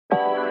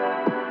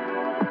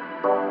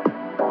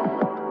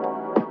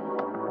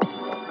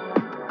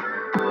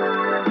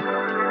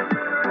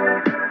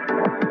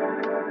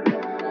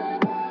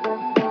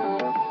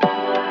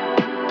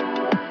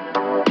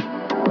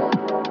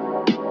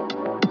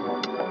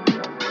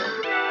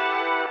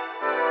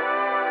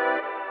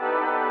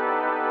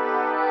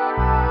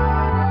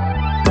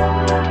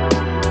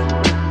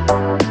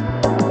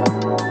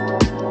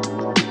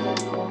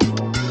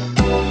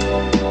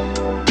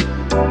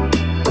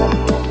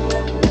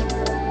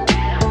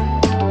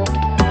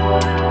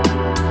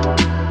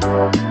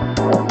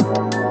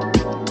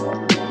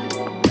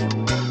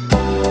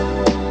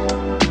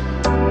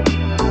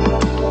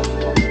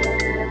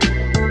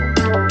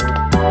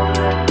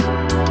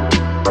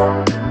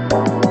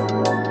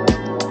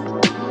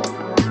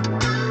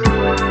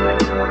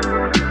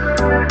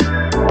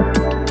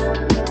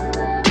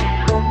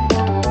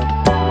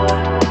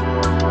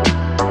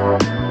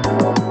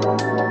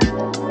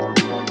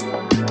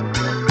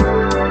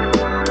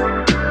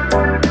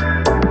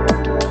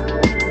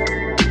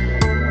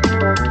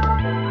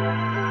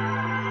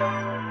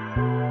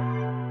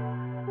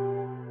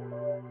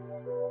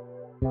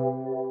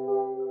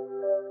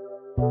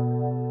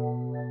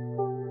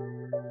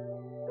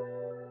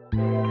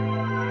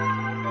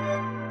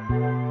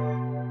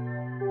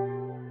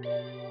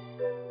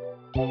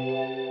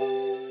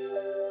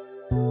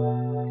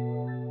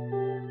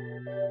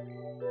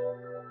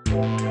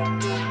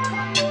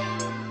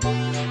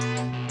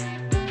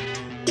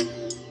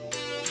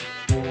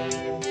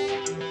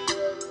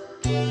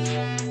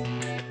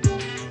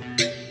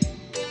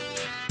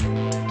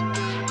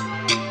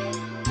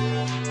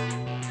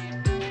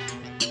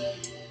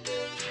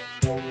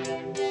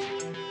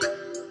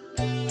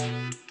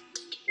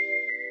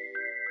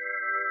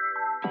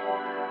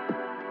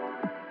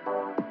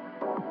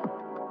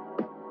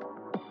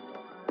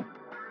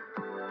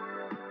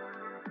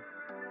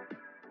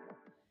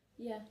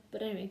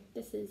But anyway,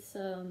 this is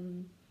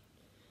the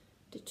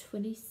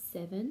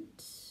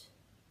 27th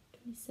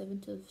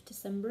of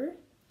December,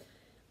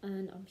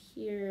 and I'm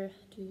here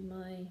doing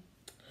my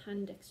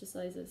hand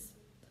exercises.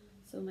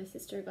 So my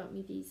sister got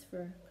me these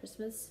for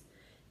Christmas.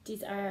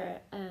 These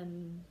are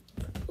from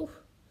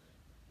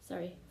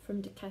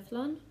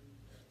Decathlon.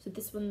 So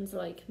this one's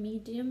like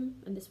medium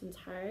and this one's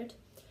hard.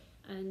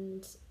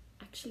 And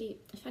actually,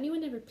 if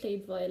anyone ever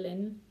played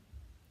violin,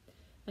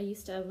 I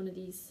used to have one of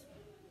these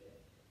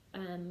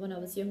when I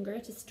was younger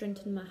to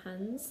strengthen my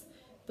hands.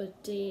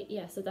 But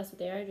so that's what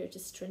they are. They're to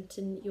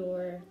strengthen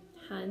your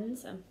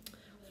hands. I've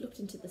looked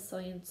into the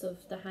science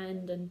of the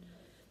hand, and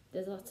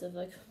there's lots of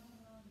like,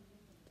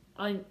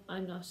 I'm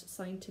not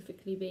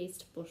scientifically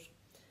based, but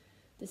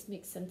this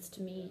makes sense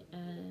to me.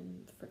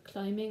 For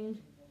climbing,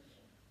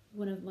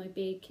 one of my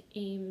big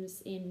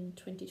aims in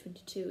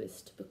 2022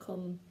 is to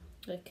become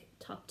like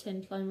top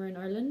 10 climber in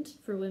Ireland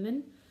for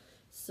women.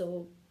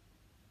 So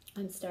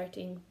I'm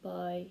starting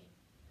by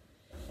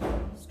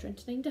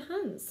strengthening the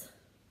hands.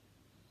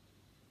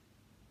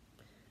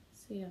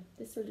 So yeah,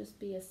 this will just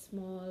be a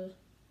small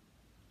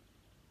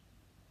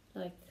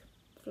like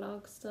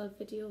vlog style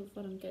video of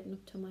what I'm getting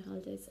up to on my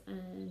holidays,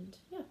 and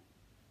yeah.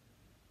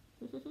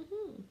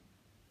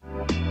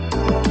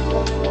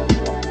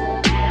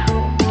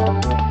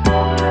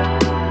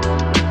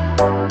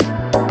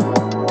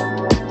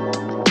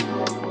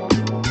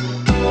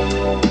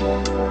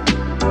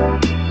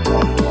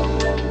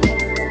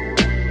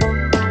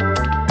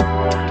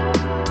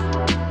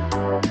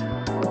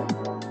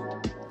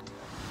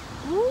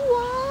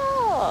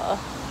 Wow.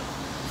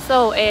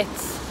 So I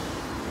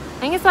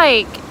think it's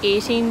like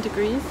 18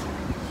 degrees.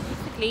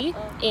 Basically,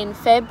 in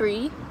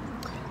February,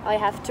 I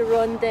have to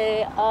run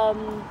the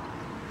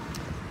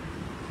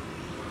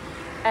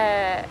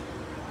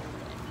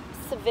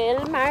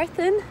Seville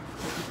marathon,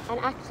 and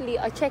actually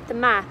I checked the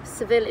map.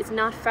 Seville is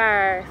not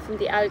far from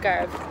the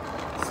Algarve,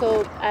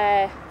 so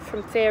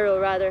from Faro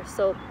rather.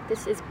 So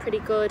this is pretty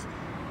good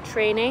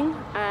training.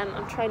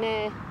 I'm trying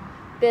to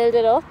build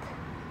it up.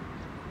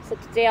 So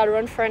today I'll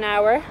run for an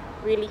hour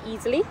really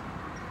easily,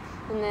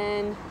 and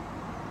then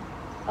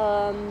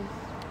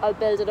I'll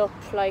build it up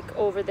like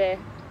over the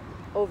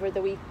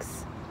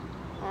weeks,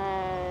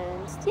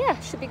 and yeah,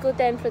 should be good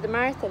then for the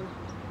marathon,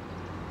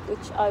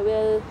 which I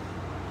will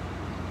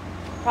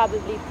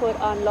probably put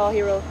on Law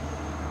Hero.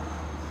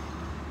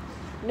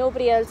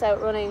 Nobody else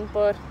out running,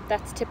 but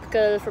that's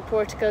typical for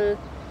Portugal.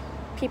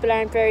 People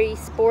aren't very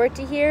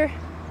sporty here.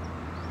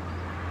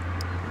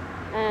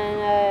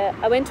 And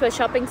I went to a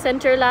shopping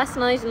centre last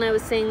night, and I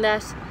was saying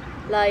that,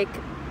 like,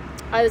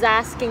 I was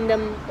asking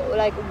them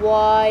like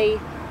why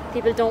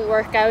people don't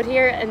work out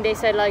here, and they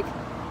said like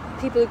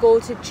people go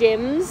to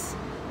gyms,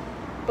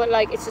 but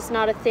like it's just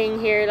not a thing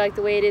here like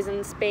the way it is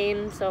in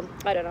Spain. So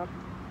I don't know,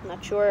 I'm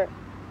not sure.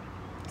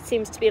 It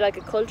seems to be like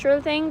a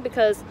cultural thing,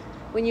 because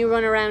when you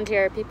run around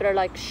here, people are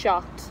like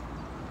shocked,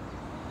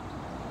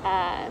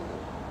 and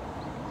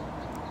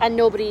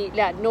nobody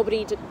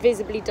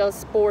visibly does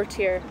sport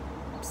here.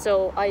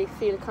 So I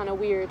feel kind of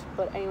weird.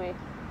 But anyway,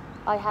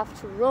 I have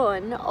to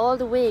run all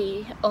the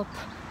way up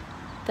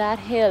that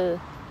hill.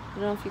 I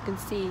don't know if you can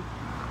see,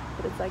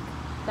 but it's like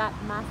that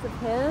massive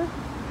hill,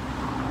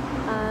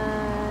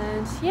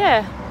 and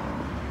yeah,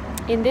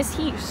 in this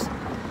heat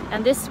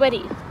and this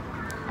sweaty.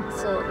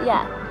 So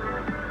yeah,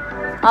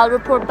 I'll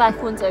report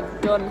back once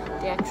I've done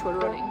the actual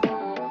running.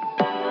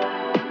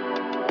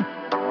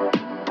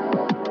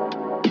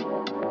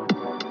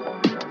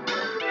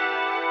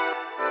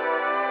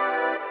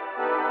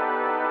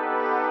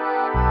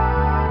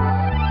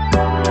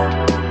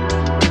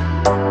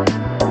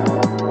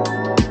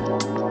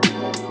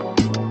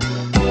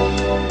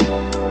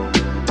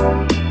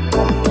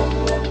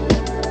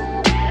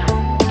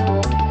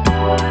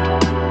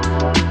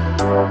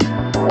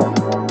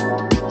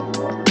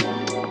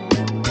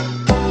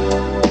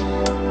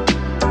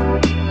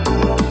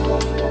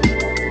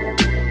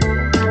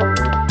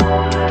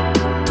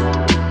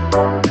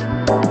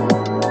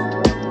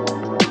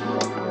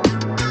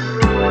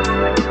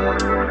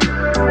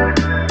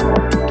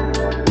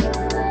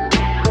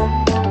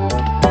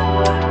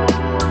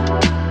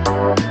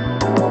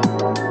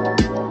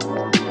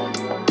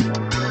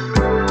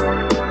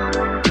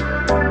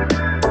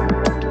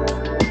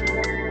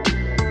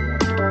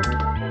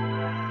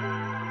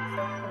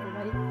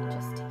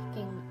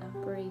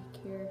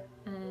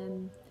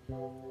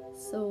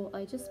 So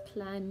I just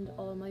planned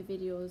all my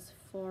videos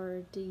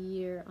for the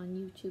year on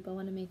YouTube. I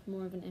want to make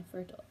more of an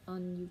effort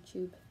on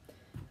YouTube.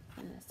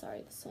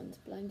 Sorry, the sun's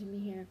blinding me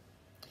here.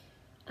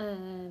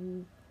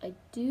 I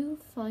do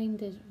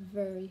find it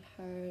very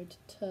hard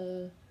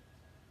to...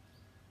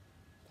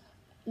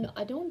 No,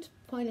 I don't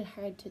find it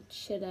hard to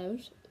chill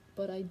out,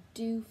 but I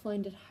do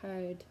find it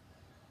hard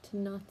to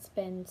not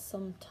spend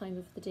some time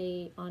of the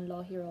day on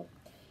Law Hero.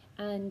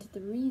 And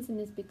the reason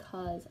is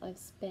because I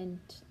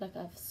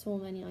have so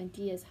many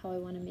ideas how I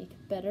want to make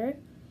it better,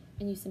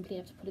 and you simply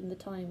have to put in the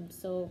time.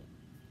 So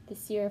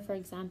this year, for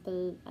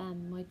example,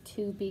 my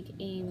two big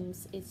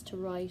aims is to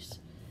write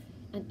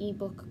an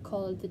ebook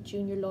called the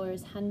Junior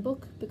Lawyer's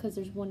Handbook, because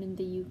there's one in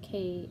the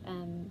UK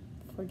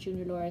for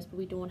junior lawyers, but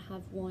we don't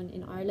have one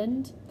in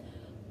Ireland.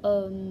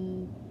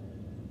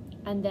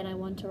 And then I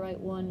want to write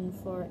one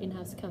for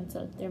in-house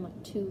counsel. They're my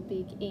two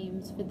big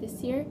aims for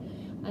this year.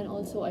 And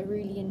also I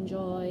really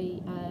enjoy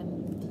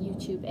the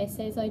YouTube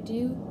essays I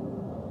do.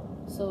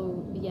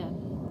 So yeah,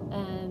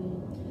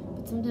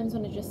 but sometimes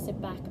when I just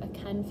sit back I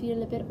can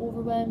feel a bit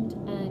overwhelmed,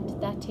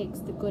 and that takes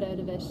the good out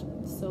of it.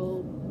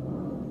 So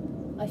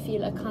I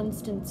feel a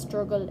constant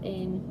struggle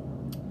in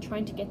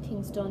trying to get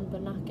things done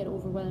but not get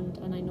overwhelmed,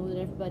 and I know that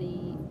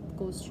everybody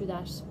goes through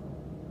that.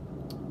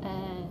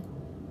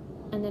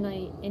 And then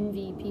I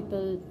envy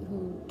people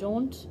who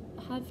don't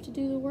have to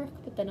do the work,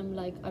 but then I'm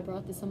like, I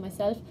brought this on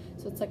myself.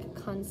 So it's like a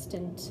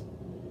constant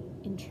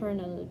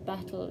internal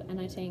battle. And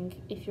I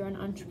think if you're an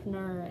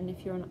entrepreneur and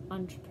if you're an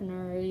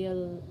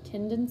entrepreneurial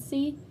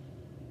tendency,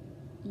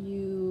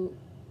 you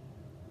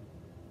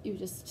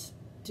just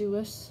do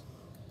it.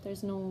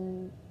 There's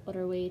no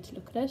other way to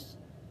look at it.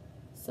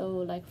 So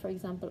like, for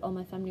example, all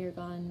my family are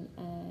gone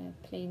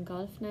playing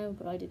golf now,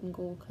 but I didn't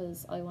go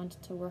because I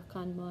wanted to work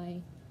on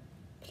my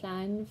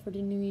plan for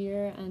the new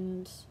year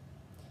and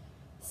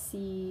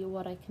see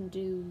what I can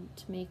do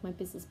to make my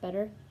business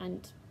better.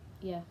 And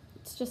yeah,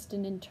 it's just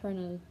an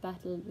internal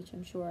battle, which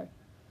I'm sure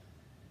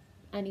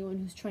anyone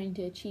who's trying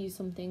to achieve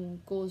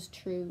something goes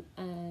through.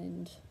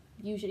 And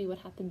usually what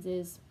happens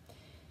is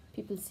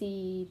people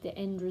see the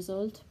end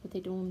result, but they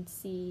don't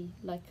see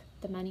like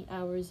the many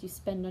hours you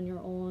spend on your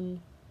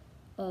own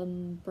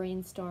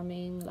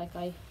brainstorming. Like,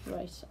 I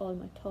write all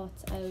my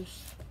thoughts out.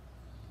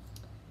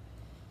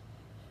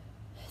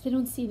 They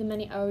don't see the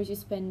many hours you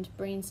spend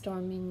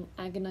brainstorming,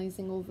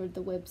 agonizing over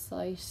the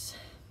website,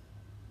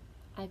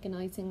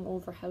 agonizing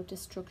over how to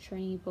structure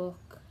an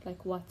ebook,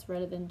 like what's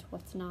relevant,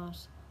 what's not,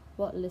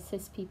 what will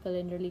assist people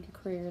in their legal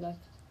career. Like,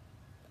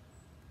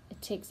 it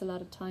takes a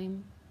lot of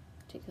time,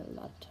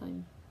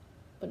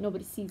 but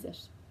nobody sees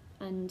it.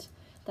 And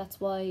that's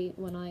why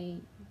when I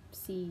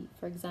see,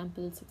 for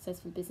example,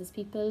 successful business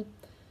people,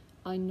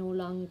 I no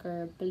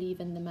longer believe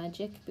in the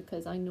magic,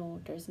 because I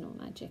know there's no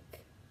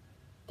magic.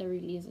 There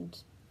really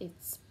isn't.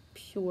 It's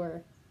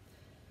pure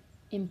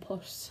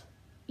input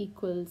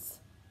equals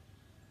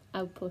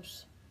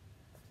output.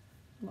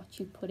 What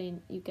you put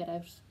in, you get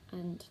out.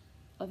 And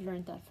I've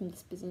learned that from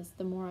this business.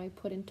 The more I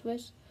put into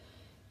it,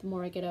 the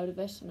more I get out of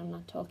it. And I'm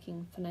not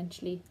talking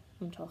financially,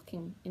 I'm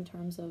talking in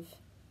terms of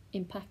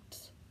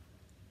impact.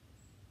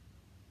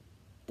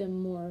 The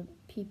more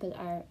people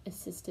are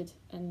assisted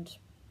and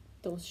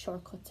those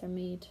shortcuts are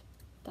made.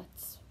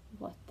 That's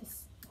what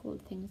this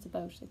whole thing is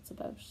about. It's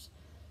about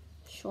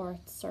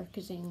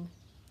short-circuiting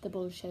the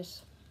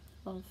bullshit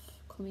of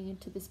coming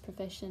into this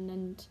profession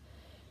and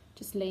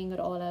just laying it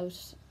all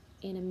out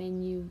in a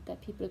menu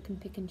that people can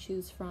pick and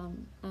choose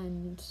from,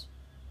 and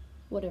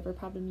whatever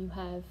problem you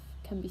have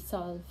can be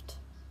solved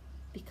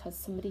because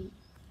somebody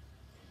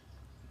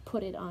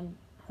put it on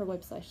her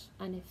website.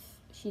 And if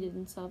she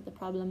didn't solve the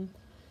problem,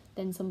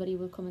 then somebody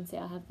will come and say,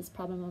 I have this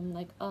problem. I'm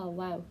like, oh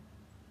wow,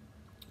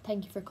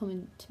 thank you for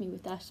coming to me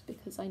with that,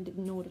 because I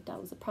didn't know that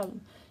was a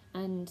problem.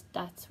 And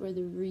that's where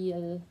the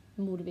real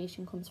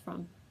motivation comes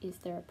from. Is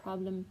there a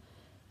problem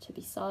to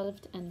be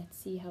solved? And let's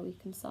see how we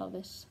can solve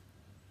it.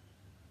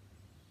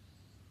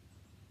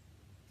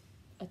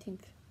 I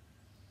think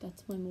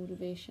that's my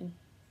motivation.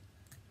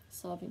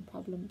 Solving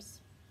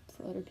problems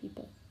for other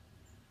people.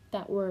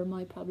 That were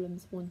my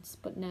problems once,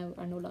 but now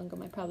are no longer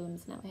my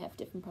problems. Now I have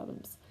different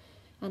problems.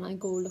 And I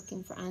go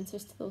looking for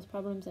answers to those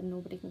problems and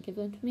nobody can give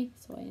them to me.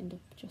 So I end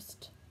up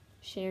just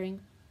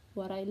sharing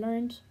what I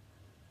learned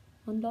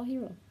on Law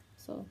Hero.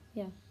 So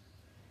yeah,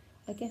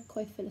 I get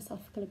quite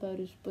philosophical about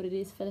it, but it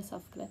is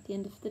philosophical at the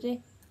end of the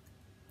day.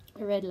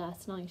 I read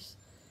last night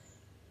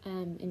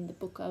in the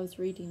book I was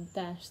reading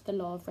that the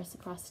law of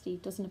reciprocity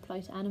doesn't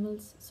apply to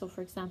animals. So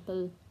for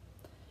example,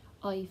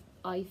 I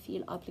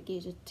feel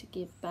obligated to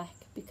give back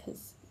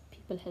because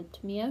people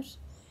helped me out,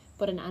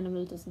 but an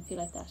animal doesn't feel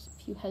like that.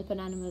 If you help an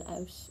animal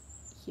out,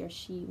 he or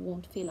she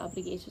won't feel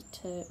obligated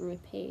to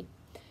repay.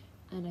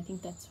 And I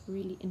think that's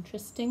really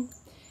interesting.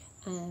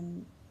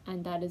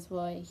 And that is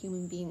why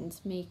human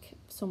beings make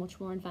so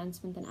much more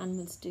advancement than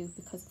animals do,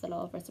 because of the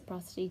law of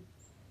reciprocity.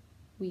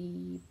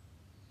 We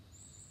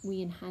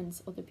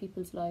enhance other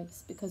people's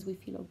lives because we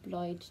feel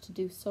obliged to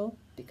do so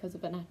because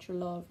of a natural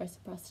law of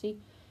reciprocity,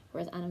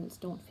 whereas animals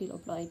don't feel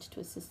obliged to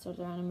assist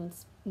other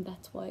animals. And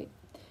that's why,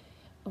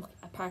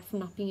 apart from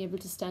not being able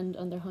to stand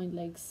on their hind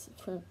legs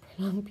for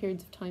prolonged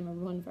periods of time or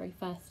run very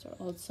fast, or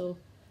also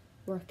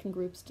work in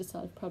groups to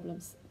solve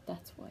problems,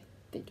 that's why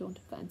they don't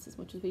advance as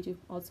much as we do.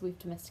 Also, we've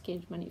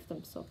domesticated many of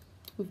them, so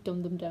we've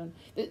dumbed them down.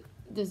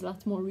 There's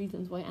lots more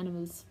reasons why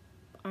animals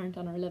aren't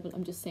on our level.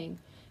 I'm just saying,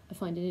 I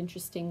find it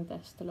interesting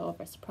that the law of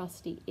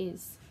reciprocity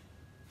is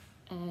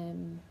a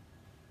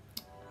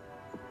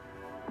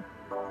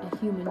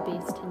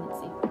human-based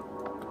tendency.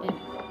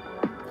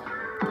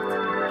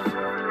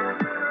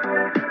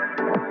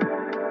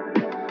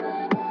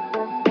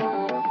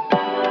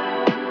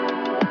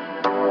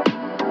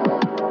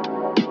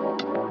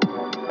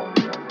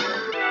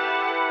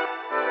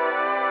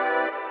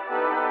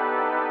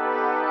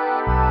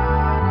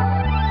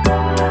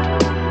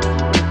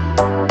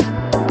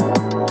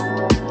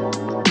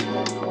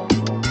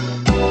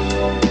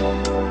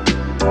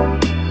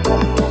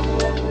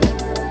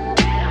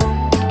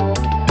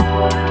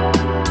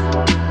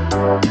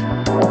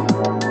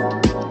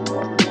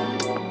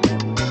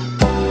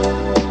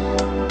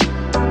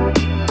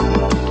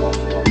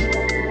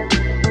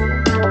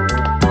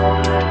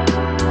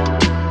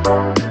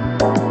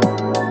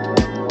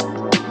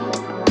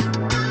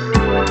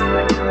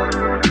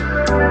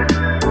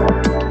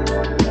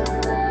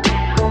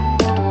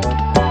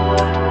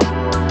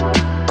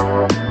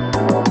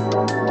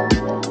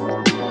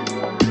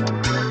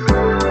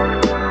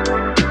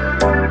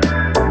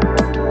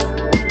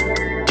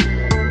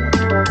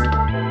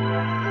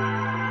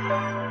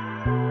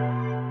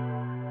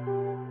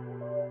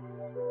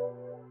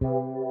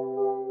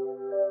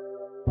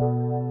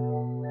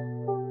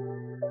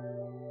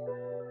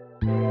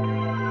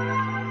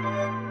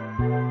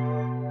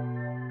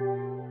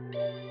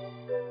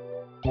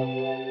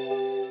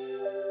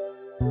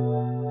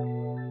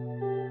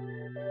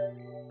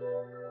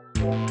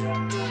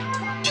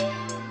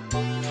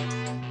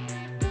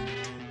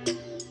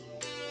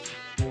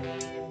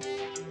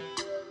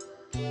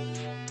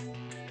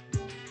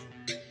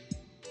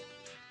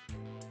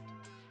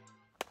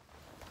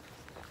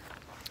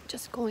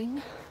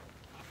 going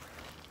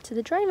to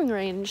the driving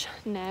range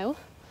now.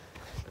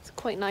 It's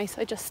quite nice.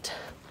 I just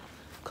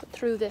cut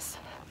through this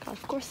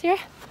golf course here,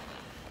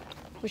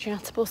 which you're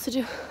not supposed to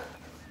do.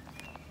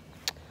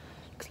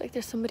 Looks like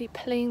there's somebody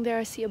playing there.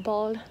 I see a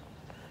ball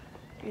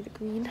near the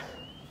green.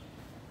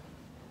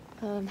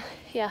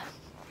 Yeah,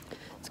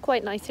 it's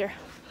quite nice here.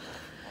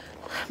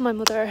 My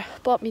mother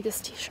bought me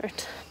this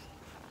t-shirt.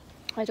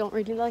 I don't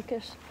really like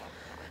it,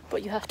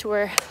 but you have to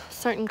wear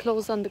certain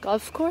clothes on the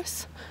golf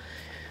course,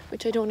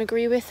 which I don't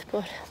agree with,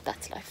 but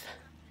that's life.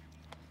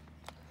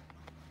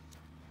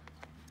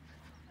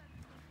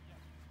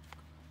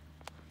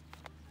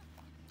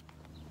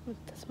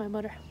 That's my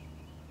mother.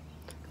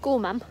 Go,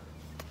 ma'am.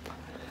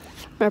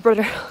 My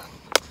brother.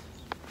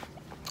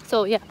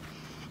 So yeah,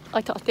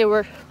 I thought they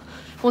were,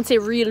 I won't say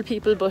real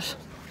people, but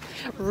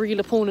real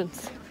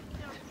opponents.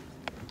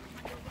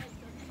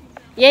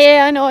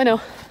 Yeah, I know.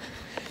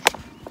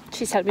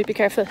 She's telling me be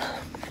careful.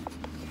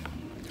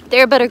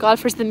 They're better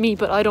golfers than me,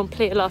 but I don't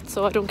play a lot,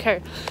 so I don't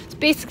care. So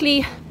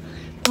basically,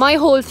 my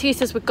whole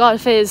thesis with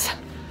golf is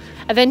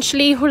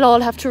eventually we'll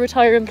all have to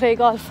retire and play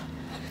golf.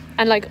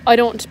 And like, I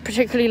don't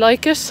particularly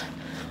like it,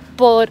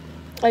 but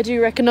I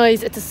do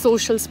recognise it's a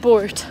social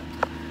sport,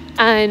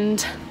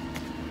 and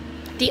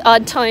the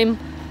odd time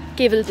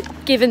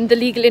given the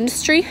legal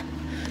industry,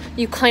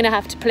 you kind of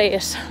have to play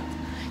it.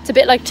 It's a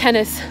bit like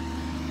tennis.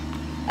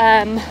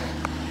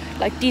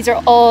 Like, these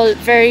are all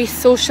very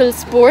social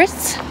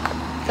sports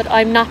that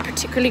I'm not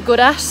particularly good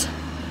at.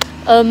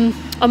 I'm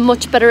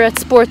much better at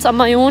sports on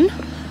my own,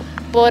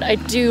 but I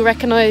do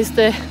recognise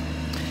the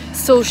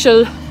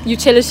social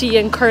utility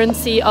and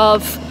currency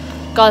of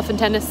golf and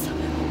tennis.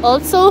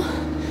 Also,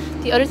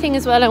 the other thing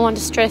as well I want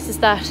to stress is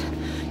that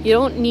you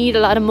don't need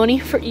a lot of money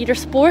for either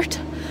sport.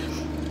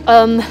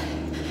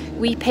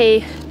 We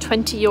pay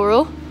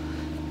 €20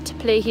 to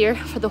play here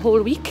for the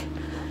whole week,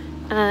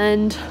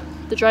 and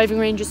the driving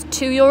range is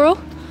 €2,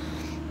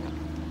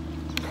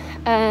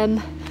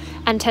 and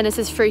tennis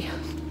is free.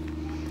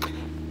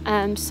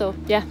 So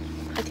yeah,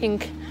 I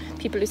think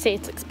people who say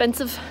it's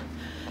expensive,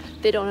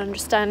 they don't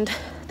understand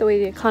the way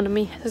the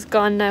economy has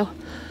gone now.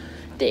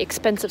 The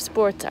expensive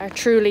sports are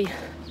truly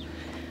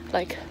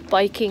like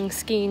biking,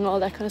 skiing, all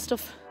that kind of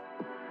stuff.